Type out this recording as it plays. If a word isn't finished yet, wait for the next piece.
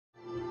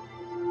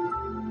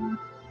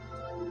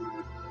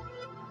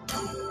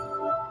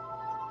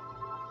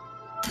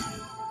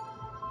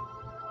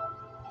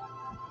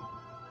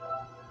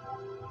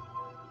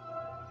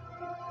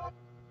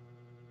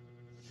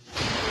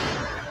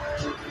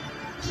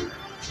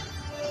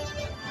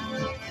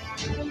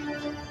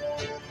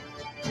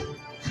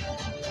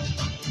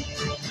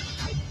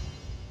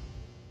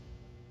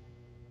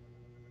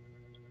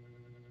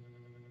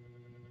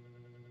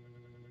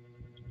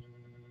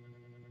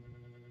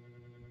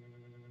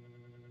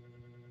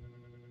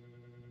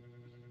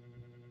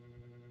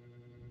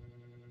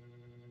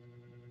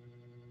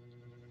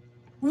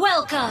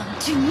Welcome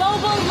to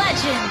Mobile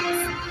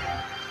Legends!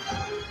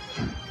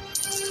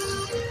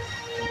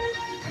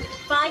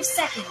 5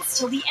 seconds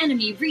till the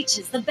enemy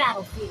reaches the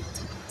battlefield.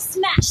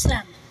 Smash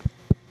them!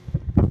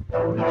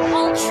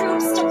 All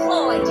troops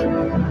deployed!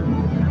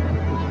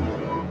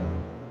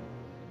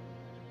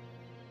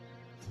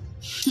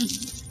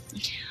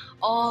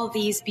 All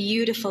these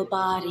beautiful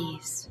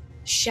bodies,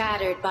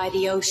 shattered by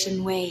the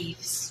ocean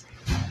waves.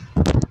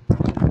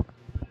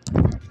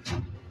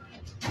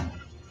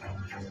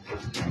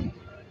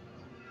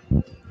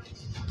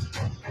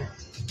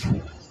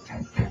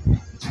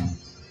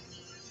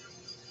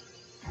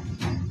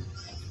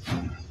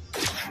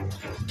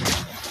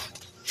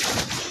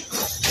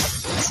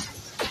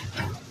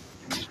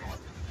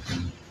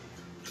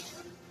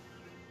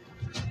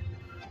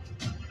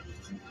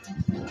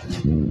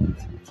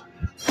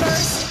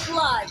 First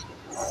blood.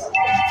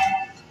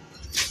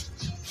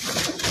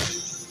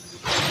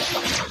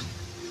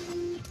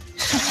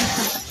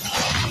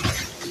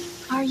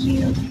 Are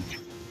you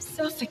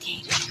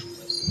suffocated?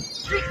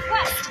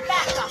 Request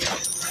backup.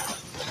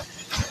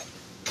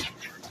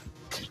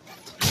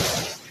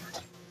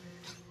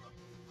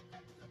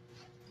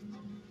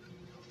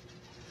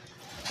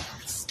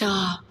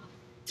 Stop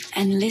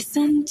and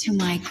listen to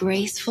my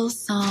graceful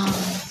song.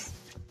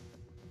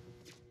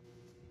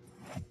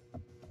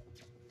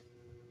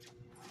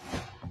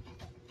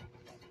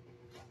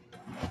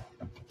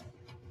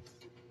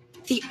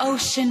 The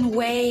ocean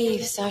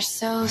waves are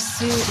so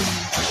soothing.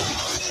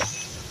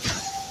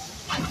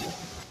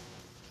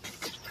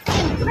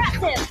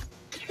 Impressive!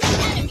 The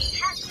enemy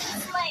has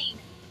been slain.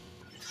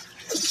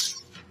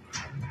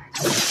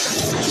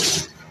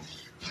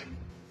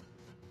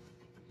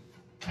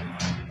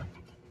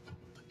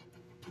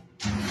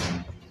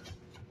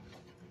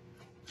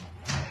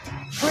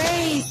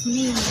 Praise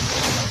me,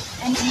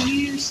 and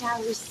you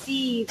shall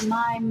receive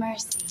my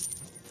mercy.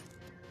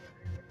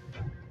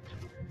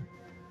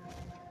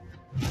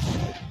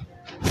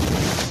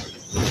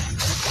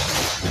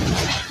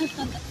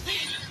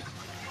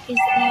 Is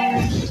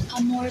there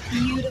a more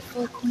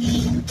beautiful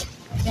queen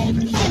than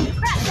me?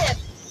 Impressive!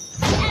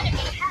 The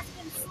enemy has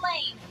been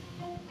slain.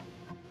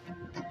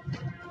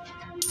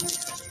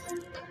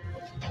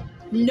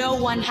 No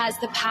one has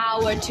the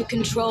power to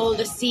control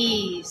the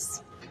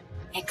seas,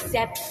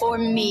 except for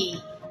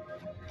me.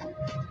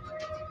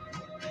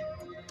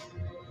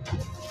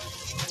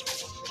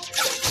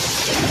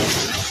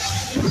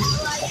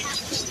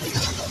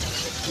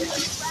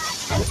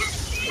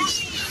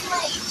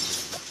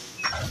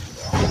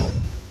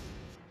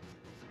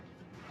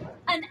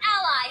 An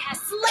ally has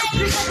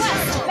slain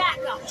the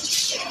backup.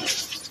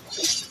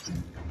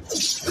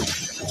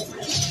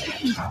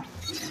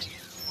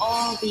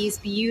 All these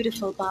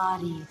beautiful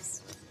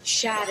bodies,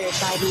 shattered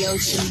by the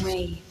ocean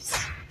waves.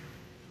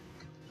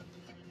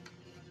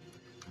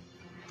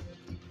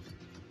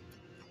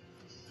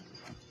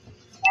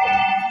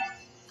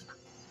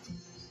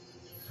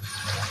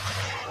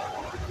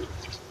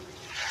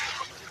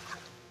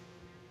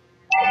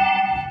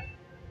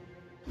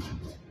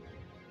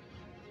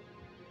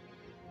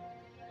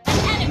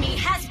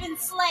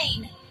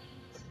 Slain.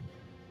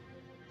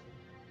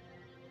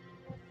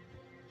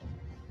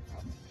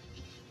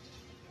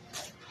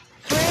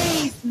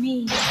 Praise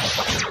me,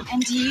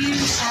 and you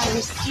shall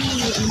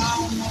receive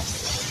my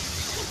mercy.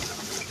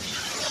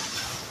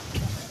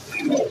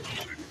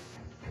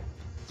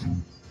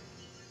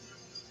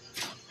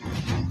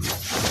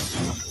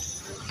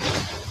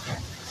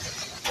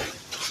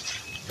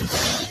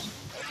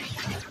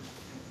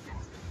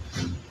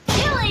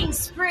 Killing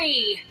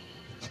spree.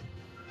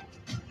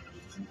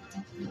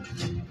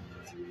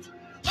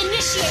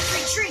 Initiate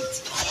retreat!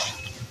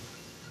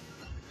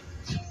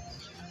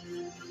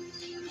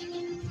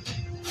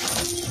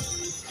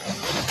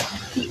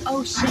 The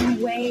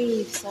ocean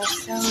waves are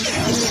so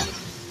soothing.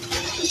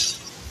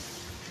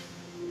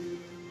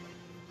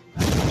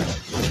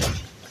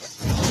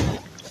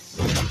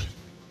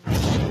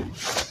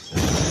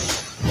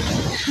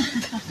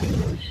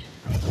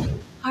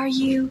 Are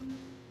you?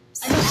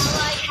 An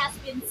ally has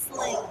been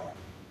slain.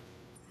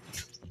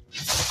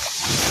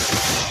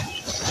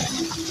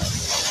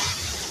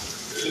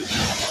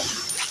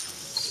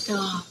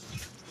 Stop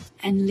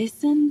and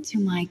listen to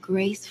my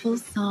graceful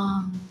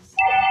songs.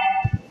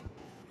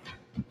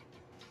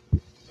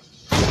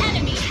 An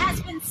enemy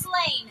has been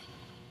slain.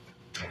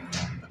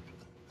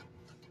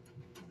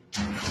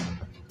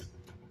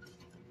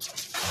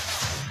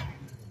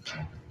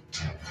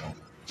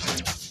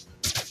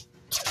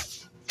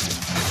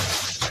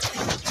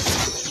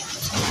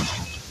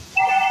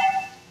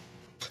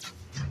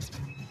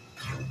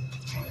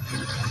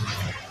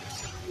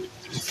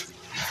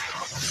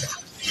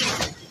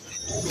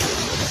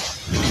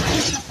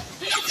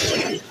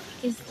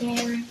 Is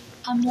there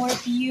a more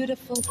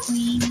beautiful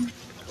queen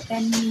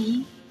than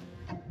me?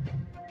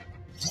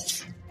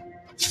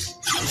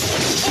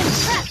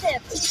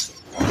 Impressive!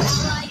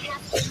 I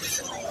have been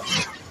slain.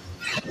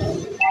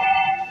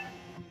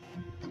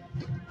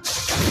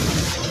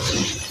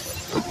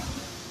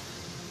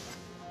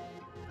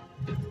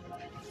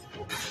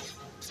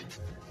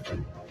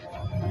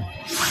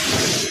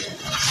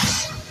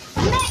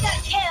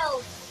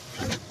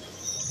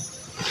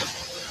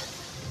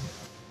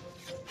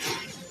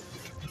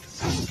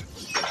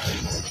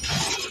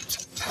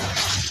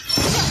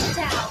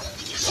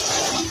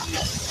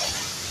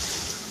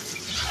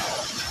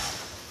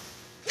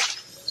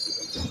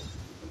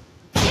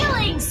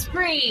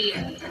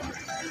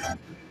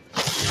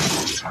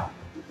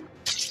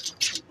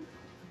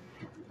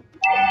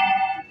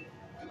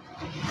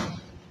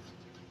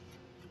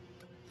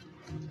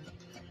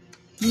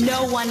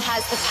 No one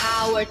has the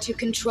power to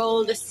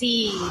control the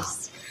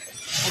seas,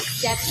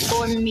 except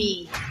for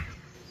me.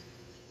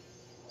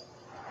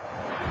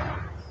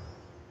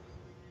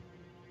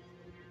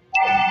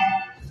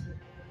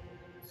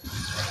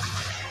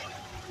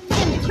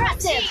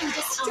 Impressive!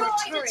 Our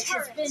turret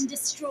has been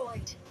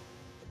destroyed.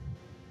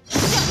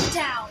 Shut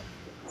down!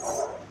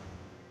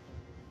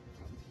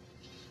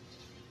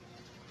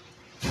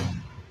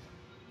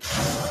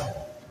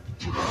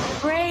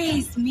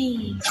 Praise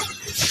me,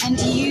 and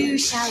you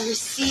shall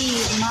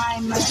receive my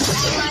mercy.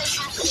 Ally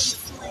has been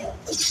slain.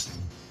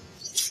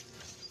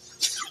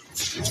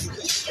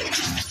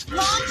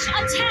 Launch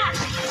attack!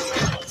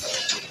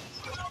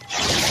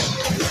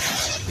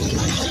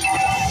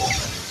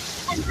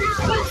 An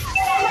ally has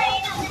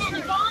slain an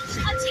enemy. Launch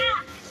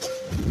attack!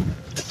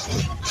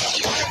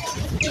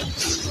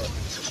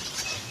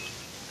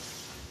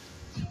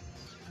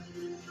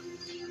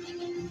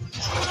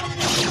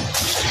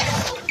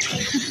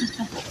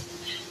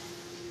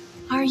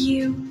 Are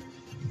you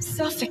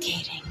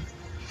suffocating?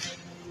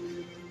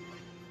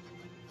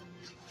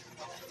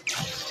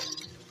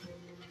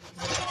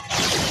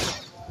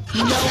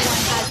 No one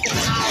has the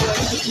power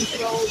to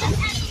control the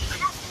enemy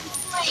has been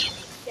slain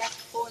except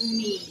for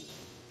me.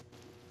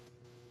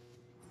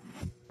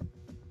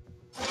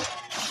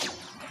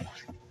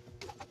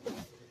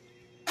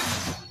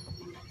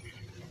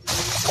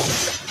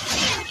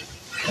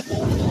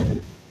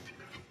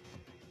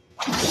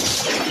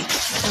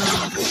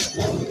 Stop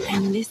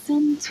and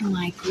listen to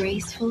my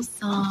graceful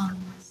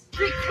songs.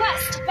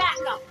 Request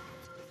backup!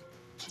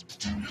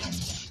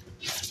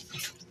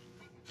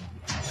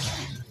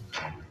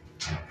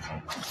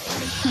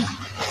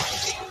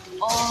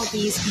 All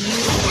these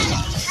beautiful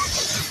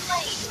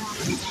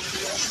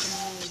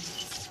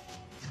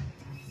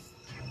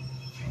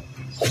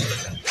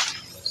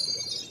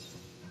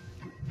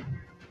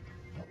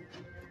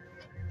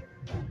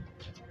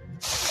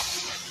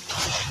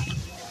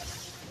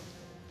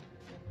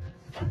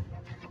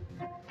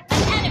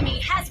An enemy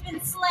has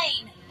been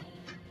slain!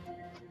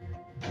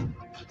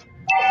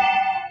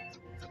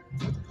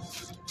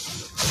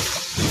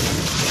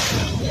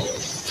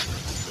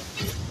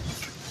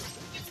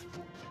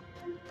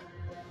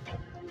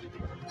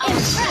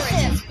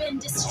 Impressive! Been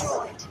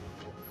destroyed.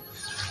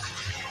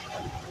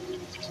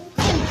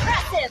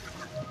 Impressive!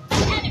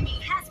 An enemy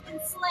has been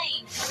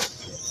slain.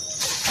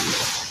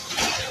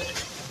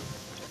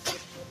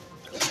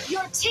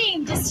 Your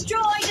team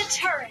destroyed a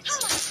turret.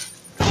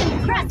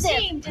 Impressive! Your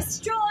team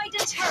destroyed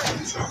a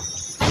turret.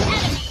 An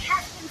enemy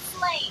has been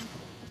slain.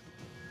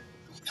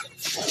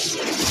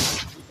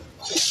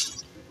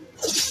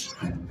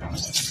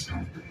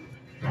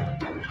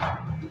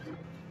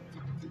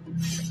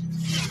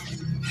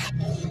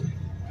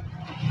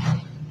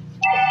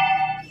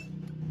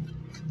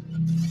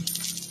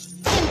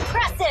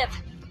 Impressive!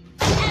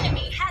 An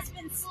enemy has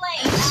been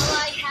slain.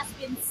 Ally has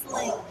been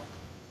slain.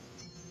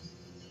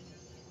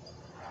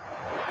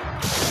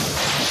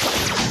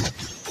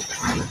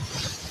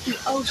 The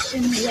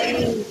ocean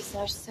waves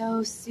are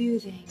so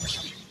soothing.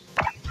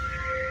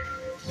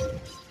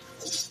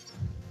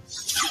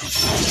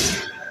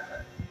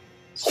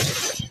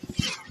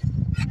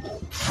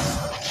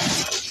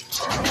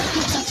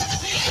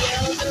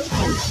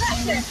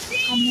 Impressive!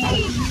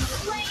 Team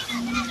slain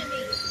an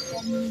enemy.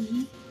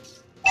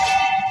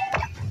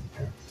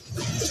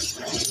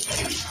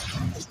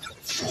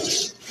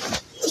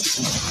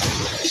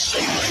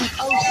 The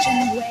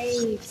ocean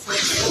waves are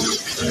so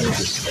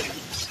soothing.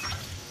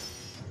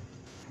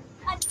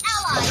 An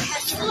ally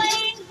has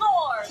slain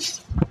Lord.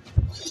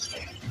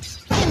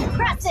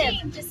 Impressive!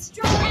 Team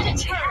destroyed a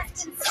turret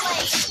and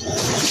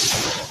slain.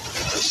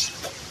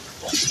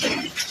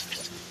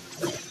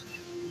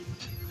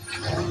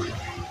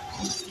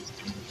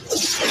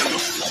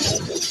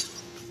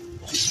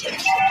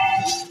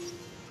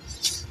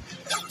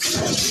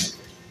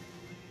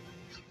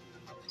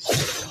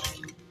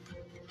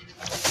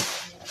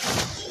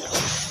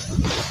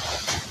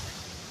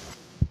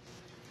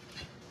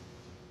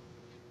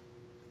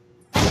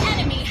 An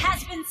enemy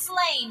has been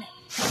slain.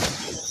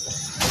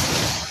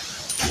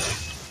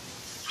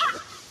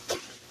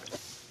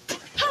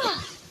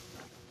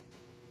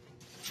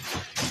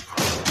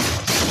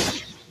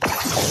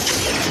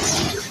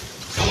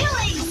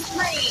 Killing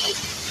spree.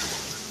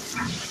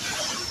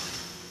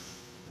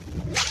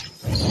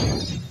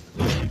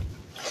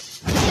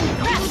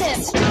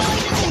 Impressive!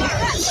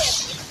 Impressive!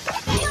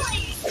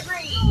 Killing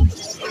spree!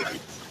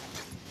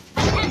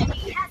 An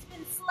enemy has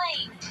been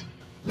slain.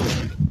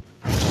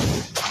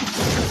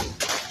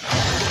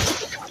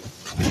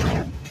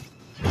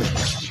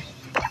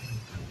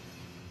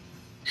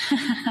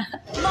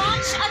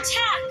 Launch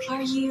attack!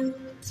 Are you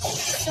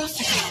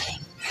suffocating?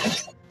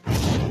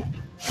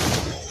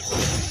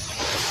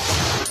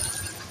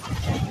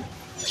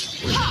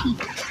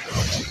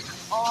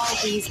 All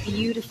these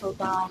beautiful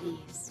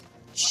bodies,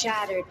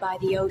 shattered by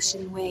the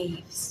ocean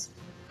waves.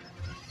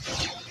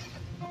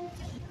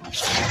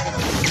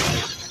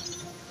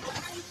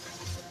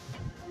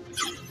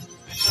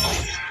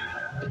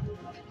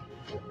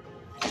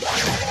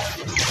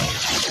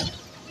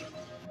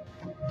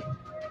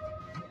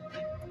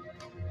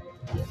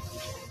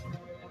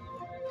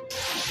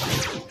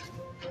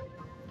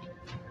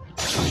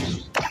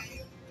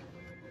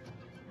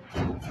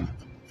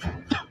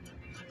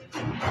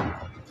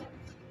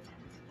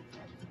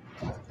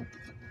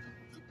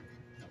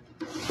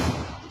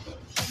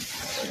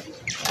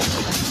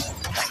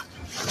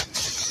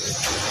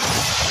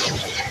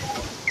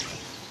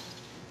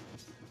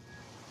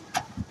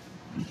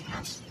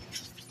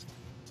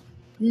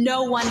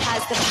 No one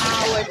has the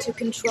power to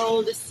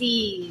control the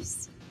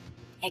seas,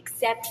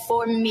 except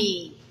for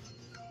me.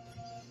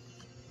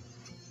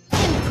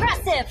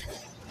 Impressive!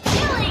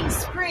 Killing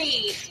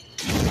spree!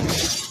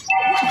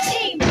 Your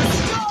team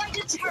destroyed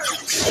a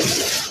turret!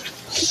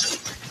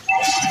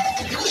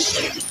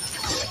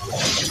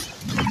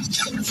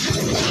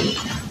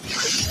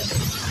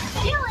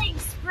 Killing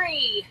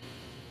spree!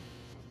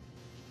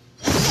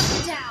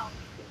 Shut down!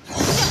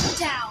 Shut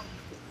down!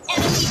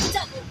 Enemy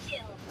double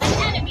kill!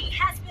 An enemy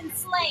has been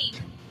slain!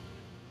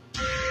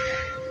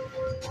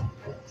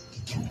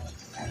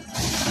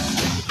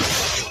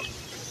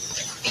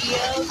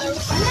 Feel the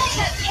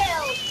mega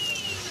kill!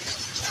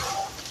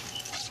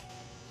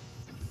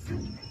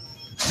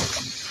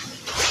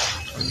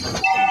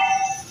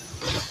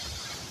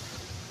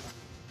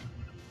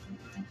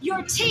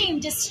 Your team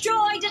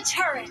destroyed a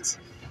turret!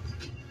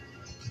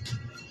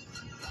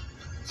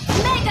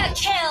 Mega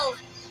kill!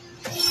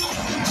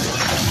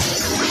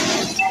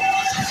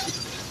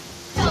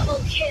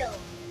 Double kill!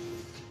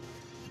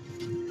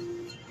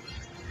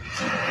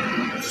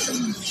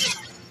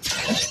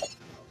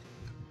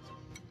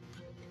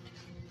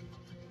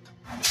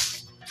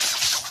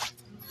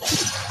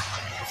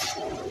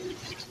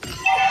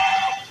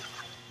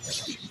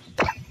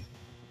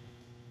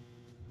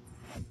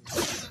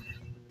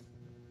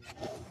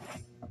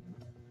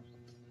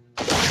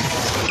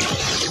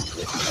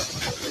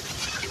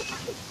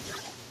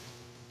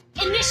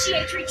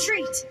 Initiate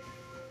retreat!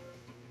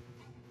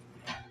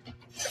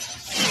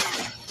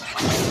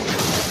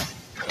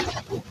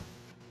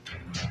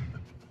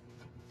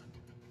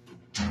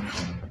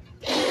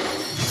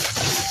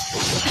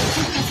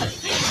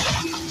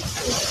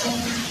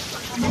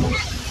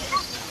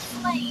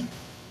 Slain.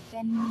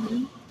 Then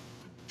me?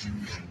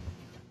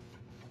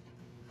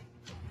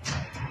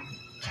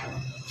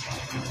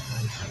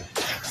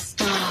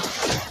 Stop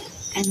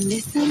and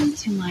listen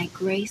to my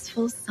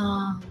graceful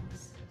songs.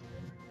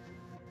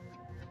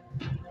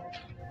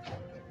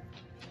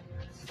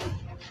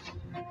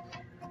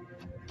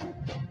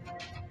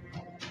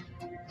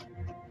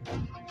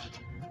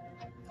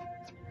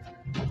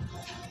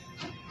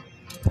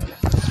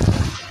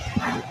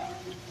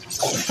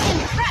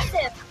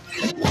 Impressive!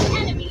 An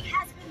enemy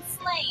has been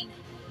slain.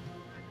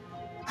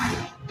 An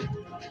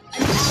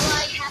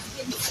ally has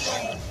been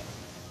slain.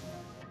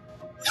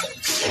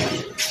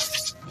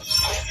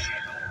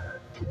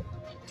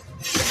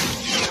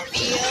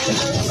 Feel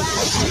the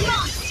last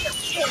monster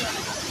kill.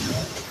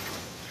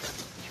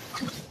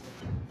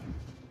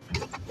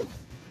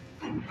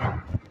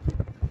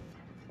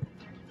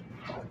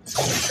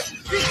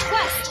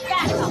 Request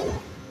backup.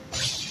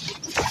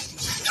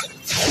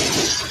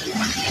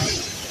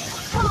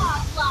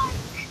 Godlike.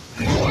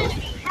 An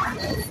enemy has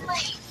been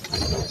slain.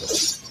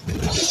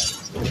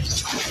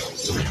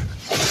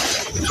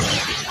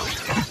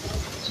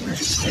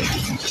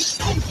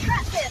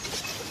 Impressive.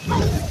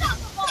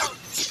 Unstoppable.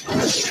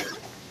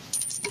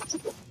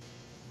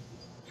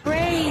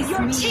 Praise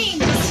Your me. team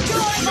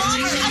destroyed the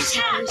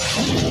attack.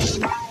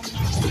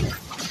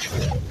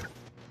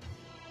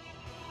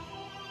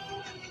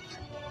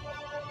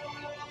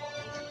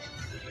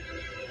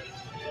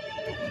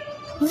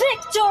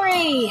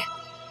 Victory!